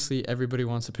 obviously everybody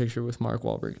wants a picture with Mark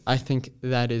Wahlberg. I think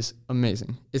that is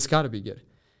amazing. It's got to be good.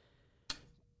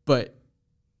 But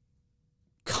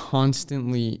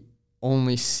constantly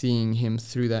only seeing him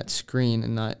through that screen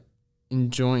and not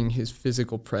enjoying his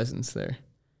physical presence there.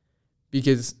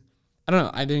 Because, I don't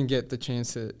know, I didn't get the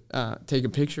chance to take a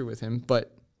picture with him,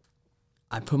 but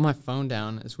I put my phone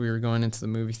down as we were going into the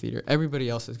movie theater. Everybody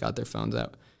else has got their phones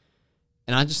out.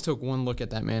 And I just took one look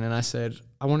at that man and I said,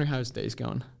 I wonder how his day's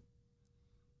going.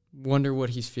 Wonder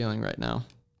what he's feeling right now.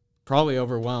 Probably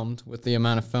overwhelmed with the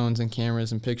amount of phones and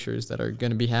cameras and pictures that are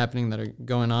going to be happening, that are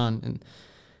going on. And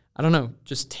I don't know,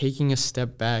 just taking a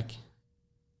step back,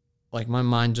 my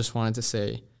mind just wanted to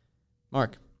say,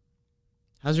 Mark,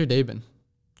 how's your day been?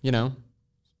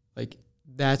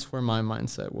 That's where my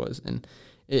mindset was. And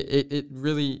it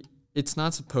really it's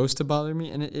not supposed to bother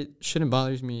me, and it shouldn't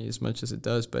bother me as much as it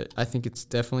does, but I think it's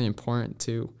definitely important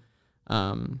to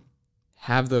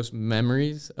have those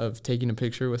memories of taking a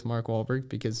picture with Mark Wahlberg,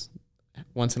 because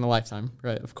once in a lifetime,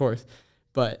 right, of course,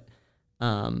 but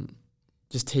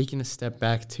just taking a step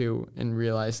back too and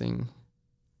realizing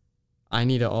I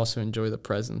need to also enjoy the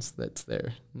presence that's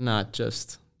there, not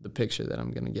just the picture that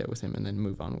I'm going to get with him and then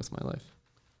move on with my life.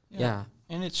 Yeah.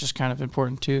 And it's just kind of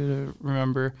important, too, to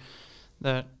remember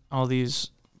that all these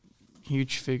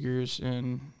huge figures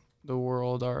in the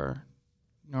world are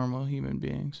normal human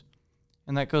beings.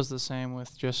 And that goes the same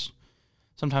with just,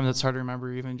 sometimes it's hard to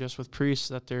remember even just with priests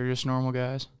that they're just normal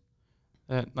guys,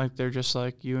 that like they're just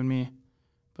like you and me.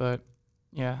 But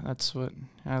yeah, that's what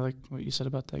I like what you said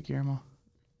about that, Guillermo.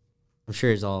 I'm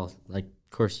sure he's all, like, of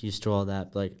course, used to all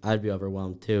that, but, like, I'd be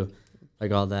overwhelmed, too,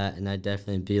 like, all that, and I'd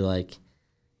definitely be, like,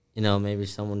 you know, maybe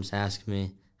someone just ask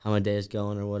me how my day is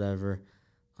going or whatever,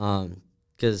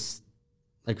 because,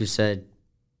 like we said,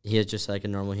 he is just, like, a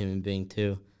normal human being,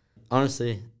 too.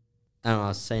 Honestly, I don't know, I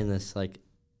was saying this, like,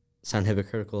 sound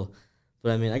hypocritical,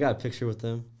 but, I mean, I got a picture with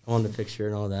him. I wanted a picture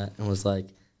and all that, and was like,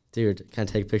 dude, can I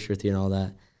take a picture with you and all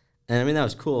that? And, I mean, that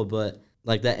was cool, but,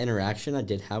 like, that interaction I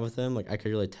did have with him, like, I could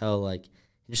really tell, like,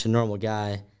 he's just a normal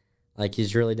guy. Like,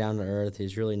 he's really down to earth.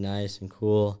 He's really nice and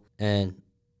cool. And,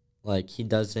 like, he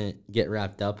doesn't get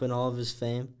wrapped up in all of his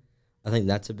fame. I think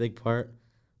that's a big part.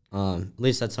 At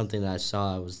least that's something that I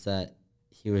saw, was that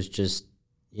he was just,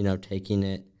 you know, taking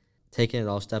it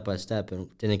all step by step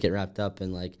and didn't get wrapped up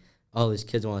in, like, oh, these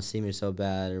kids want to see me so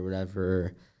bad or whatever,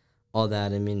 or all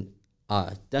that. I mean,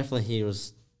 definitely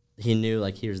he knew,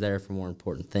 like, he was there for more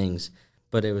important things.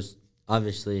 But it was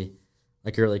obviously,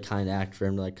 like, a really kind act for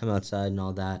him to, like, come outside and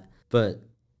all that. But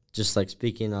just, like,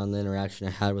 speaking on the interaction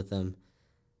I had with him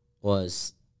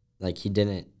was, like, he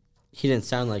didn't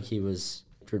sound like he was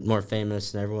more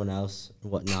famous than everyone else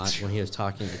and whatnot when he was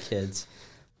talking to kids.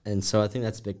 And so I think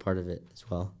that's a big part of it as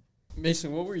well.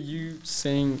 Mason, what were you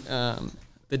saying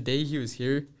the day he was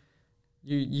here?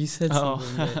 You said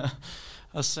something. That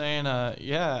I was saying,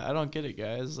 yeah, I don't get it,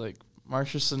 guys. Like,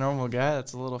 Mark's just a normal guy.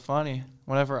 That's a little funny.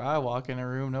 Whenever I walk in a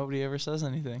room, nobody ever says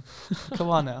anything. Come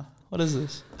on now. What is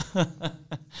this?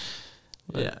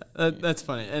 Yeah, that's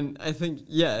funny. And I think,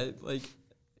 yeah, like,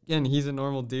 again, he's a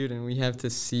normal dude, and we have to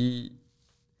see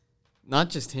not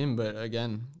just him, but,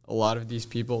 again, a lot of these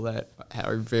people that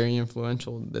are very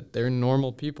influential, that they're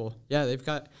normal people. Yeah, they've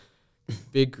got a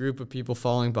big group of people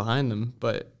following behind them,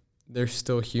 but they're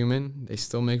still human. They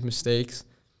still make mistakes.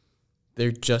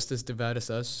 They're just as devout as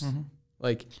us. Mm-hmm.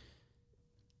 Like,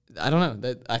 I don't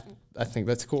know. I think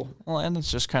that's cool. Well, and it's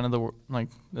just kind of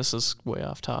this is way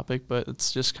off topic, but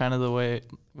it's just kind of the way,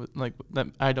 like, that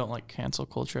I don't like cancel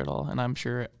culture at all, and I'm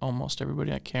sure almost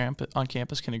everybody on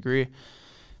campus can agree.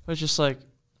 But it's just like,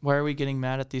 why are we getting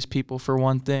mad at these people for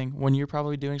one thing when you're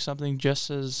probably doing something just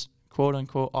as quote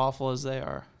unquote awful as they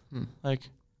are? Like,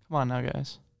 come on now,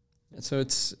 guys. So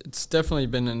it's definitely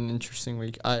been an interesting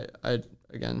week. I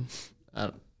don't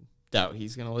doubt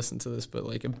he's gonna listen to this, but,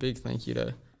 like, a big thank you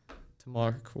to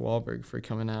Mark Wahlberg for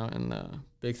coming out, and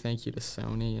big thank you to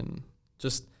Sony, and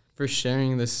just for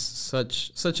sharing this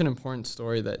such an important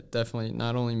story that definitely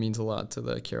not only means a lot to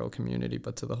the Carroll community,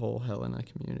 but to the whole Helena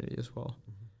community as well.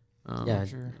 Yeah,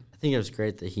 sure. I think it was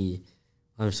great that he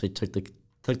obviously took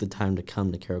the time to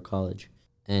come to Carroll College,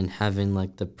 and having,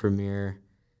 like, the premiere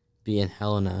be in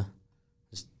Helena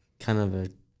is kind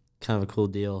of a cool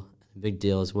deal, a big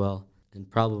deal as well, and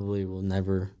probably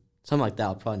something like that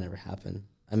will probably never happen.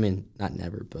 I mean, not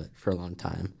never, but for a long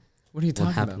time. What are you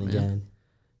talking about, man? Again.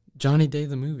 Johnny Day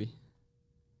the movie.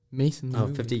 Mason the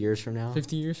movie. 50 years from now?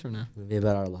 50 years from now. Movie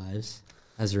about our lives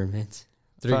as roommates.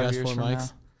 3 Guys, 4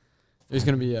 Mics. There's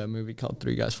going to be a movie called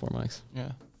 3 Guys, 4 Mics.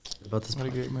 Yeah. About this What a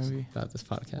great movie. About this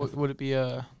podcast. Would it be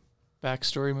a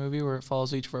backstory movie where it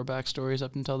follows each of our backstories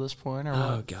up until this point, or what?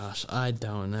 Oh, gosh. I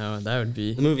don't know. That would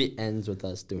be... The movie ends with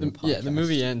us doing a podcast. Yeah, the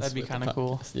movie ends. That'd be kind of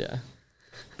cool. Yeah.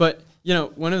 But, you know,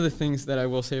 one of the things that I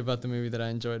will say about the movie that I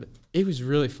enjoyed, it was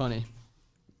really funny.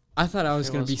 I thought I was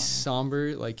going to be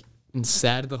somber, like, and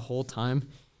sad the whole time.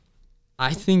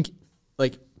 I think,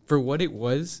 like, for what it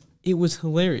was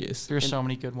hilarious. There's so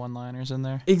many good one-liners in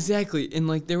there. Exactly. And,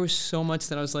 like, there was so much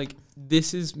that I was like,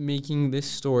 this is making this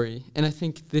story, and I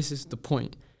think this is the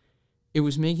point. It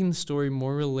was making the story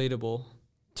more relatable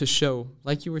to show,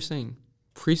 like you were saying,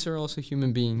 priests are also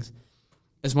human beings.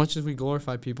 As much as we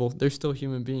glorify people, they're still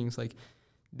human beings. Like,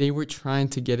 they were trying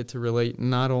to get it to relate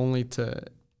not only to,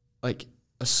 like,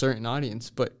 a certain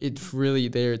audience, but it's really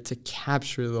there to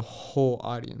capture the whole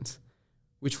audience,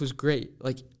 which was great.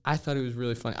 Like, I thought it was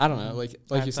really funny. I don't know,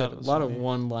 like you said, a lot of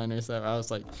one-liners that I was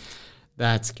like,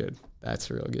 That's good. That's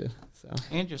real good. So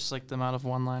And just like the amount of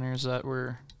one-liners that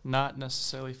were not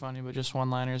necessarily funny, but just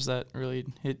one-liners that really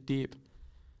hit deep.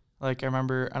 Like I don't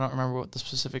remember what the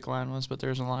specific line was, but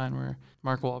there's a line where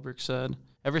Mark Wahlberg said,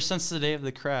 "Ever since the day of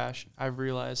the crash, I've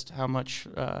realized how much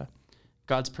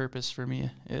God's purpose for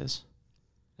me is."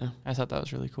 Yeah. I thought that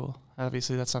was really cool.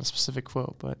 Obviously, that's not a specific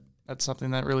quote, but that's something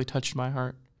that really touched my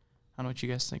heart. I don't know what you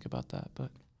guys think about that,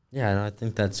 but Yeah, no, I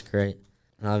think that's great.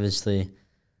 And obviously,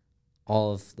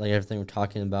 all of like everything we're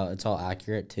talking about, it's all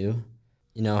accurate too.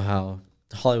 You know how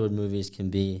the Hollywood movies can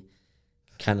be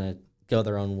kind of go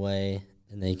their own way,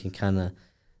 and they can kind of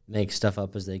make stuff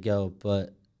up as they go.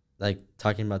 But like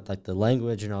talking about like the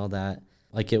language and all that,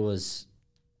 like that was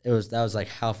like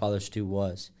how Father Stu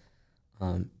was,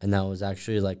 and that was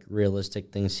actually like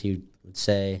realistic things he would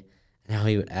say and how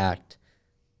he would act,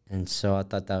 and so I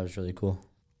thought that was really cool.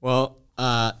 Well,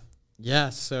 yeah,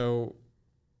 so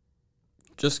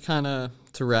just kind of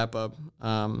to wrap up,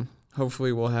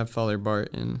 hopefully we'll have Father Bart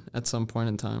in at some point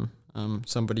in time.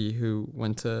 Somebody who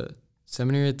went to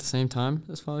seminary at the same time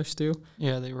as Father Stu.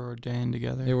 yeah, they were ordained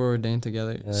together.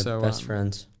 Yeah, So best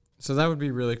friends. So that would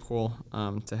be really cool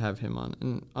to have him on.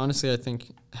 And honestly, I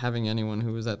think having anyone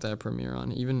who was at that premiere on,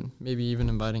 maybe even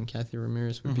inviting Kathy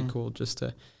Ramirez would be cool just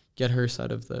to get her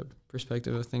side of the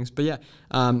perspective of things. But yeah,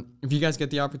 if you guys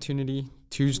get the opportunity,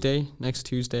 next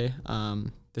Tuesday,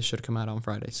 this should come out on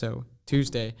Friday. So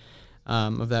Tuesday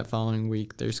of that following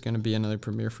week, there's going to be another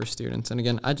premiere for students. And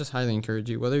again, I just highly encourage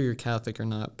you, whether you're Catholic or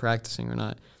not, practicing or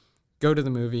not, go to the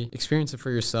movie, experience it for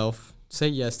yourself, say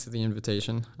yes to the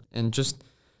invitation, and just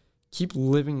keep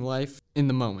living life in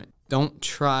the moment. Don't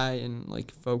try and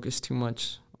focus too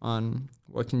much on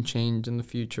what can change in the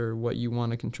future, what you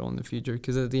want to control in the future,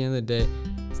 because at the end of the day,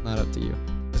 it's not up to you,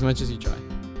 as much as you try.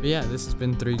 But yeah, this has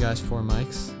been 3 Guys, 4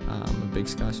 Mics, a Big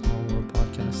Sky, Small World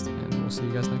podcast, and we'll see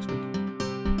you guys next week.